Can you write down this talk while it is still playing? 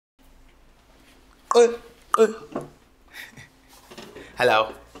Hello.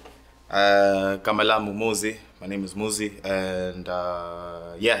 Muzi. My name is Muzi, and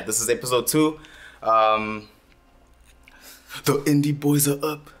yeah, this is episode 2. The indie boys are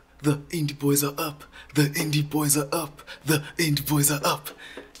up. The indie boys are up. The indie boys are up. The indie boys are up.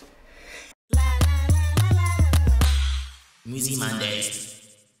 Muzi Mondays.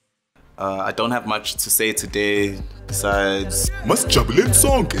 I don't have much to say today besides Masijabuleni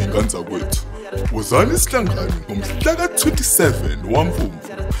sonke ingane kwethu. Wozani sihlangane ngomhla ka-27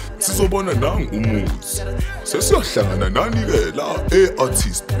 waMfumfu. Sizobona nangu umuzi. Sesiyohlangana nani ke la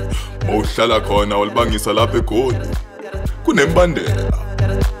e-artist. Mawuhlala khona walibangisa lapha eGoli. Kunembandela.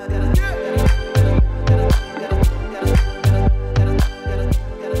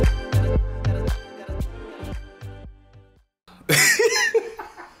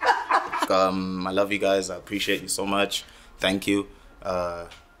 I love you guys. I appreciate you so much. Thank you.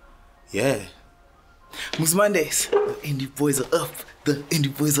 Yeah. Muzi Mondays. The indie boys are up. The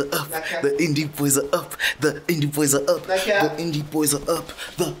indie boys are up. The indie boys are up. The indie boys are up. The indie boys are up.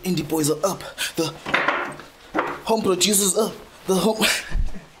 The indie boys are up. The home producers up. The home.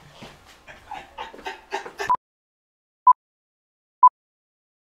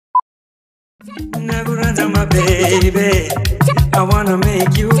 Naguranta, my baby, I wanna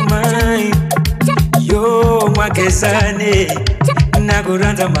make you mine. Yo, Mwagezane.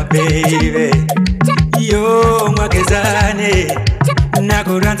 Naguranta, my baby. Yo, Mwagezane.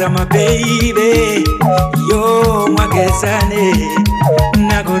 Naguranta, my baby. Yo, Mwagezane.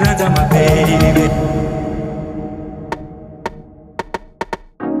 Naguranta, my baby.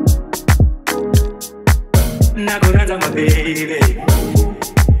 Naguranta, my baby.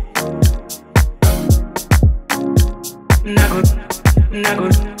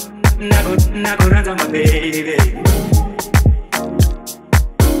 Naguranta, my baby.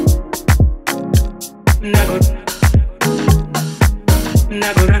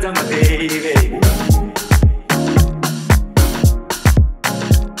 Naguranta, my baby.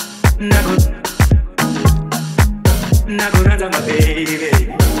 Naguranta, my baby.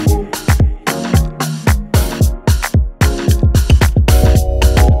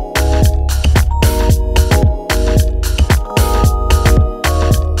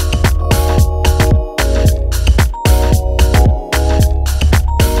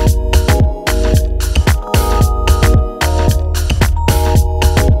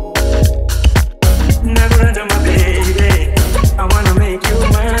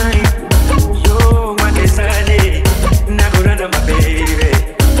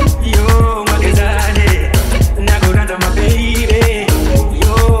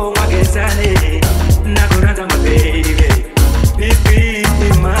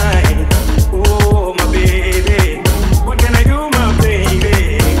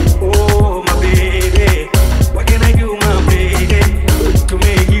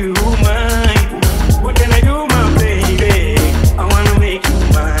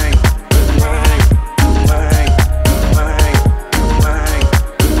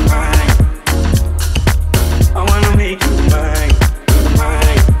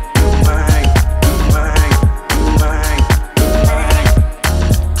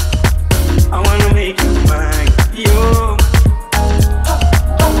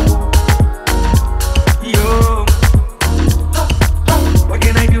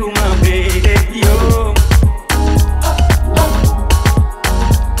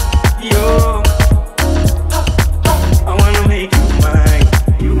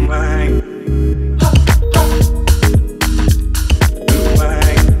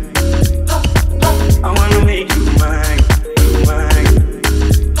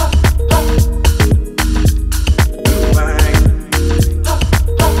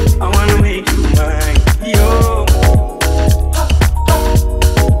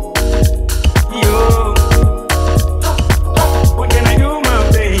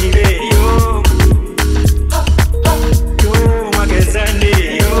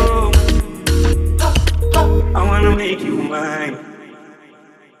 Make you mine.